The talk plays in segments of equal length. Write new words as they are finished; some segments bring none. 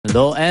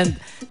Hello, and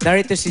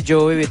narito si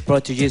Joey with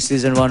Protege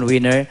Season 1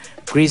 winner,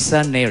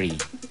 Krizza Neri.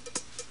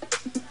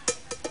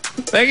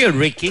 Thank you,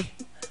 Ricky.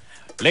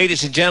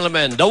 Ladies and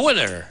gentlemen, the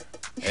winner.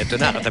 Ito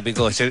na, katabi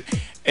ko.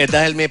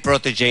 Dahil may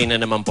protege na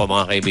naman po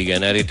mga kaibigan,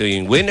 narito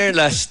yung winner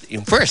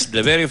the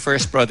very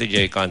first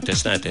protege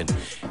contest natin,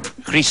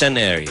 Krizza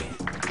Neri.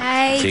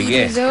 Hi,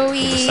 Sige. Tito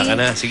Zoe. Kumusta ka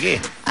na? Sige.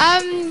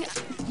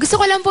 Gusto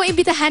ko lang po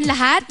imbitahan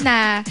lahat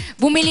na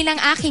bumili ng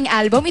aking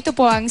album. Ito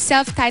po ang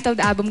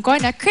self-titled album ko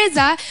na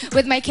Krizza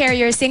with my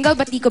Carrier single.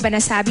 Ba't di ko ba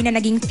nasabi na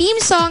naging theme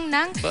song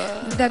ng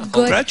The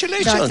Good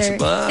Congratulations,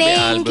 Daughter. May Thank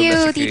album you, na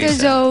si Tito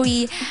Krizza.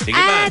 Zoe. Sige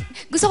At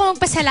gusto ko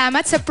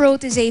magpasalamat sa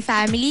Protege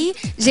family,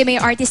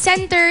 GMA Artist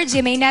Center,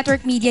 GMA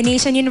Network, Media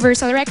Nation,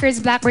 Universal Records,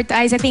 Blackbird to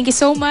Isa. Thank you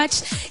so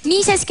much.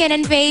 Mises Ken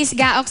and Face,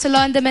 Gaok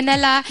Solonda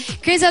Manila,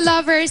 Krizza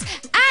Lovers,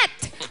 at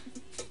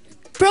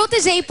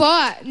Protege po.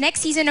 Next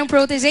season ng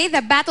Protege,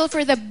 the battle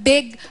for the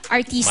big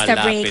artista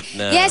break.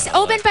 Na. Yes,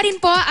 open pa rin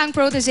po ang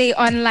Protege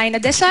online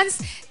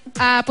auditions.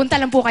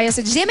 Punta lang po kayo sa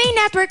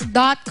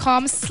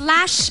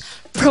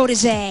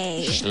gmanettwork.com/protege.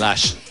 Pag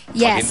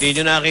Yes. hindi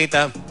nyo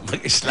nakita,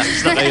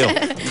 mag-slash na kayo.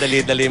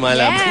 Dali-dali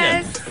malaman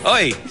yan.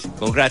 Oy,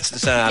 congrats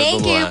sa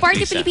album mo. Thank you.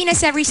 Party Krizza.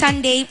 Pilipinas every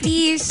Sunday,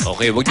 please.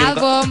 Okay, wag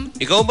album.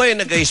 Ikaw ba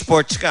yung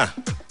nag-sports ka?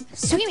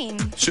 Swimming.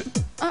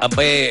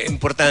 Abay,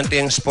 importante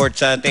yung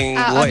sports sa ating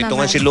buhay. Ito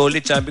nga si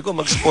Lolit, sabi ko,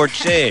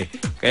 mag-sports siya eh.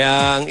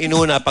 Kaya ang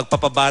inuna,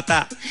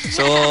 pagpapabata.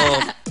 So,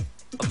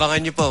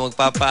 abangan nyo po,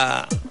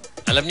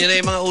 alam niyo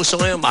na yung mga uso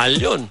ngayon, mahal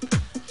yun.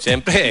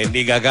 Siyempre,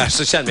 hindi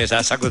gagastos yan, may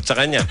sasagot sa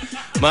kanya.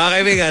 Mga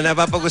kaibigan,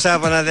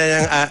 napapag-usapan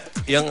natin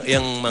yung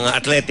mga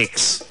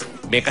athletics.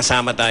 May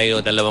kasama tayo,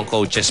 dalawang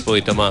coaches po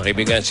ito mga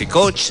kaibigan. Si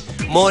Coach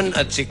Mon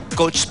at si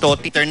Coach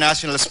Toti.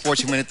 International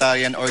Sports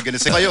Humanitarian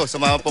Organization. Kayo,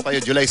 sumama po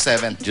kayo July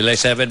 7. July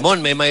 7. Mon,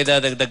 may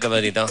dadagdag ka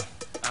ba dito?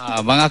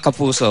 Mga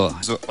kapuso.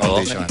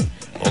 Foundation.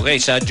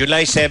 Okay, sa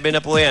July 7 na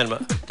po yan.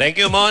 Thank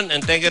you, Mon,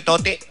 and thank you,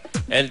 Toti.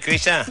 And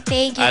Krizza.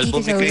 Thank you,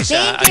 Album Tito ni Zoe. Krizza.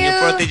 Thank Ang you. yung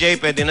protege,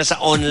 pwede na sa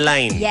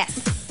online. Yes.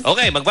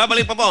 Okay,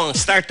 magbabalik pa po ang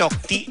Star Talk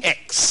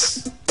TX.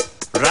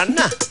 Run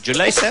na,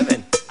 July 7.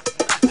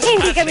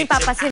 Hindi kami papasin.